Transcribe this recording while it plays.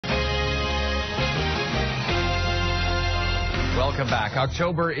Welcome back.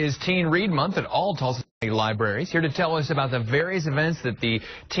 October is Teen Read Month at all Tulsa County Libraries. Here to tell us about the various events that the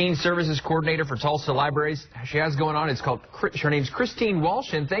Teen Services Coordinator for Tulsa Libraries she has going on. Her name's Christine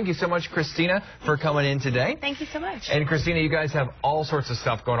Walsh, and thank you so much, Christina, for coming in today. Thank you so much. And Christina, you guys have all sorts of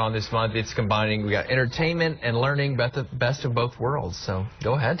stuff going on this month. It's combining, we got entertainment and learning, best of both worlds. So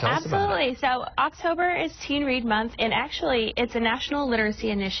go ahead, tell us about it. Absolutely. So October is Teen Read Month, and actually it's a national literacy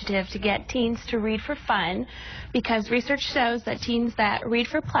initiative to get teens to read for fun, because research shows that teens that read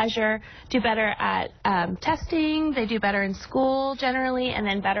for pleasure do better at testing, they do better in school generally, and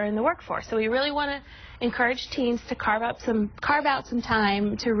then better in the workforce. So we really want to encourage teens to carve out some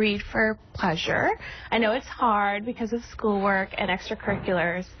time to read for pleasure. I know it's hard because of schoolwork and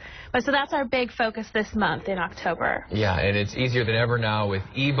extracurriculars, but so that's our big focus this month in October. Yeah, and it's easier than ever now with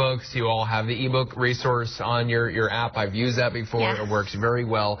ebooks. You all have the ebook resource on your app. I've used that before. Yes. It works very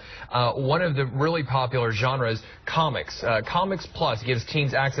well. One of the really popular genres, comics. Comics Plus gives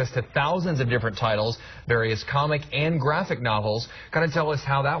teens access to thousands of different titles, various comic and graphic novels. Kind of tell us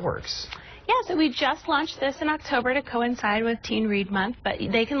how that works. Yeah, so we just launched this in October to coincide with Teen Read Month, but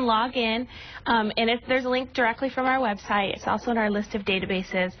they can log in, and there's a link directly from our website. It's also in our list of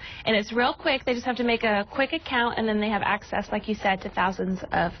databases, and it's real quick. They just have to make a quick account, and then they have access, like you said, to thousands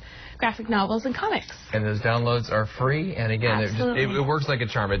of graphic novels and comics. And those downloads are free, and again, it works like a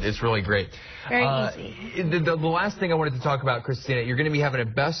charm. It's really great. Very easy. The last thing I wanted to talk about, Christina, you're going to be having a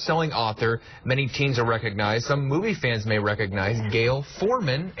best-selling author. Many teens will recognize. Some movie fans may recognize Gail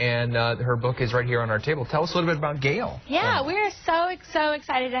Foreman, and her book is right here on our table. Tell us a little bit about Gail. Yeah, we're so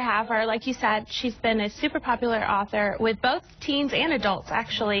excited to have her. Like you said, she's been a super popular author with both teens and adults,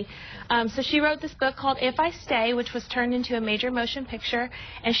 actually. So she wrote this book called If I Stay, which was turned into a major motion picture,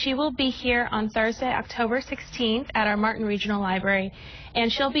 and she will be here on Thursday, October 16th at our Martin Regional Library,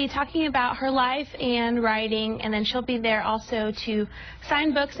 and she'll be talking about her life and writing, and then she'll be there also to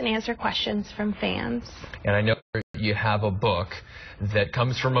sign books and answer questions from fans. And I know you have a book that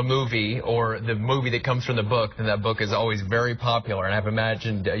comes from a movie, or the movie that comes from the book, then that book is always very popular, and I've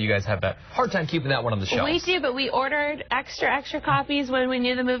imagined you guys have a hard time keeping that one on the shelf. We do, but we ordered extra copies when we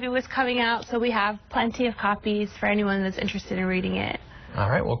knew the movie was coming out, so we have plenty of copies for anyone that's interested in reading it. All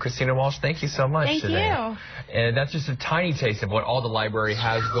right. Well, Christina Walsh, thank you so much today. Thank you. And that's just a tiny taste of what all the library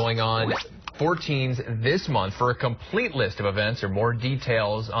has going on for teens this month. For a complete list of events or more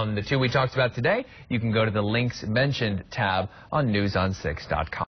details on the two we talked about today, you can go to the links mentioned tab on newson6.com.